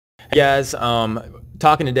Hey guys,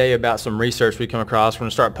 talking today about some research we come across. We're going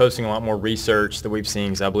to start posting a lot more research that we've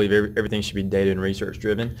seen because I believe everything should be data and research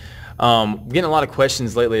driven. Getting a lot of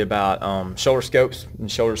questions lately about shoulder scopes and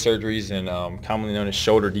shoulder surgeries and commonly known as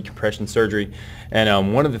shoulder decompression surgery.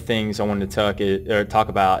 And one of the things I wanted to talk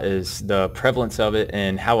about is the prevalence of it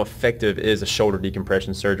and how effective is a shoulder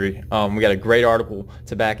decompression surgery. We got a great article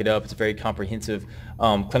to back it up. It's a very comprehensive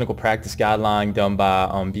clinical practice guideline done by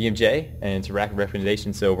BMJ, and it's a rapid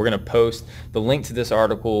recommendation. So we're going to post the link to this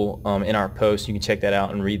article in our post. You can check that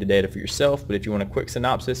out and read the data for yourself. But if you want a quick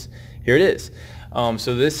synopsis, here it is.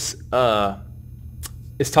 So this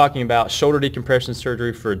is talking about shoulder decompression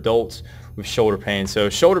surgery for adults with shoulder pain. So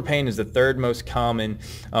shoulder pain is the third most common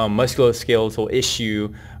musculoskeletal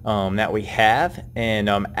issue that we have, and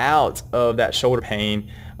out of that shoulder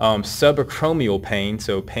pain, subacromial pain,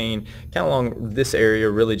 so pain kind of along this area,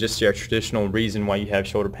 really just your traditional reason why you have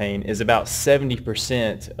shoulder pain, is about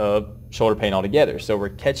 70% of shoulder pain altogether. So we're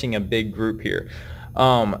catching a big group here.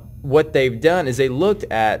 What they've done is they looked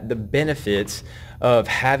at the benefits of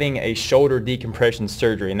having a shoulder decompression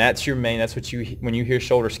surgery, and that's what you, when you hear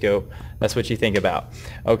shoulder scope, that's what you think about.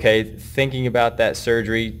 Okay, thinking about that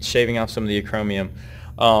surgery, shaving off some of the acromion.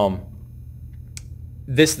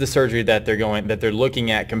 This is the surgery that they're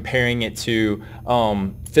looking at, comparing it to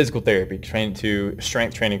physical therapy,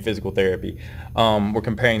 strength training physical therapy. We're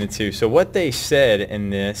comparing the two. So what they said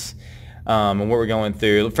in this, and what we're going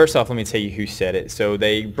through, first off, let me tell you who said it. So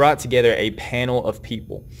they brought together a panel of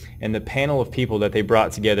people, and the panel of people that they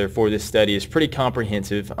brought together for this study is pretty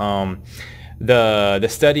comprehensive. The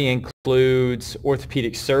study includes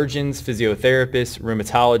orthopedic surgeons, physiotherapists,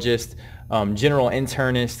 rheumatologists, general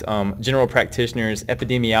internists, general practitioners,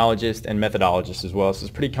 epidemiologists, and methodologists as well. So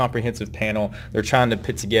it's a pretty comprehensive panel. They're trying to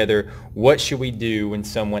put together, what should we do when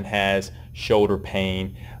someone has shoulder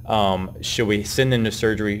pain? Should we send them to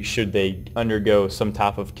surgery? Should they undergo some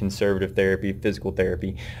type of conservative therapy, physical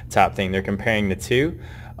therapy type thing? They're comparing the two.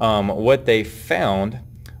 What they found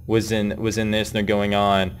was in this, and they're going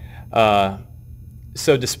on.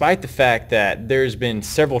 So despite the fact that there's been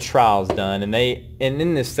several trials done, and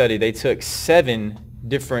in this study they took 7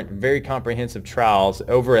 different very comprehensive trials,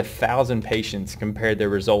 over 1,000 patients, compared their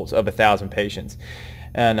results of 1,000 patients,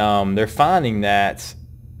 and they're finding that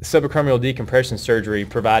subacromial decompression surgery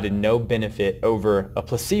provided no benefit over a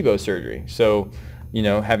placebo surgery. So, you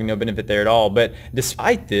know, having no benefit there at all. But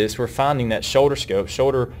despite this, we're finding that shoulder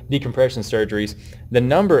decompression surgeries, the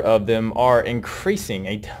number of them are increasing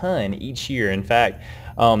a ton each year. In fact,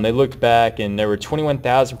 they looked back and there were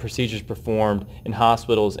 21,000 procedures performed in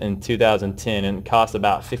hospitals in 2010, and it cost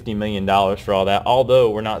about $50 million for all that, although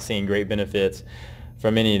we're not seeing great benefits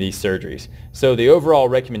from any of these surgeries. So the overall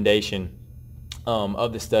recommendation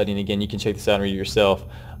of the study, and again, you can check this out and read it yourself,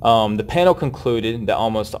 the panel concluded that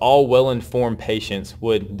almost all well-informed patients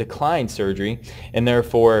would decline surgery, and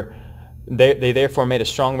therefore they therefore made a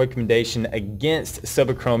strong recommendation against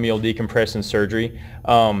subacromial decompression surgery.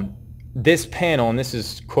 This panel, and this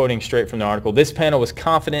is quoting straight from the article, this panel was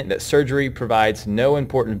confident that surgery provides no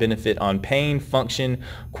important benefit on pain, function,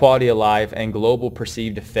 quality of life, and global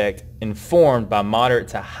perceived effect, informed by moderate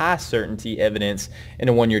to high certainty evidence in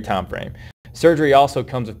a 1-year time frame. Surgery also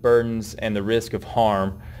comes with burdens and the risk of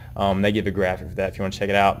harm. They give a graphic for that if you want to check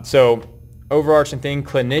it out. So, overarching thing,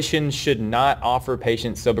 clinicians should not offer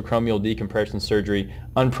patients subacromial decompression surgery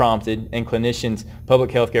unprompted, and clinicians,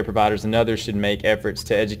 public healthcare providers, and others should make efforts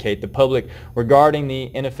to educate the public regarding the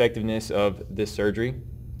ineffectiveness of this surgery.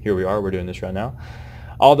 Here we are, we're doing this right now.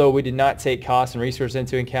 Although we did not take costs and resources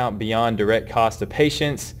into account beyond direct cost to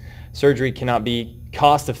patients, surgery cannot be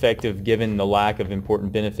cost effective given the lack of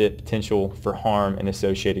important benefit, potential for harm, and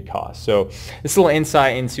associated costs. So this little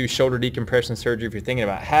insight into shoulder decompression surgery, if you're thinking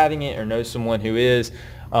about having it or know someone who is,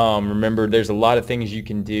 remember there's a lot of things you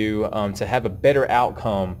can do to have a better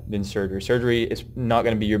outcome than surgery. Surgery is not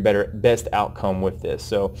going to be your best outcome with this.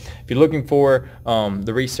 So if you're looking for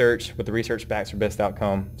the research, what the research backs for best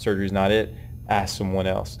outcome, surgery is not it. Ask someone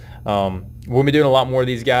else. We'll be doing a lot more of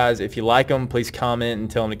these guys. If you like them, please comment and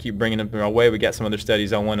tell them to keep bringing them our way. We got some other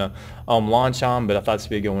studies I want to launch on, but I thought this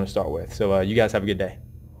would be a good one to start with. So you guys have a good day.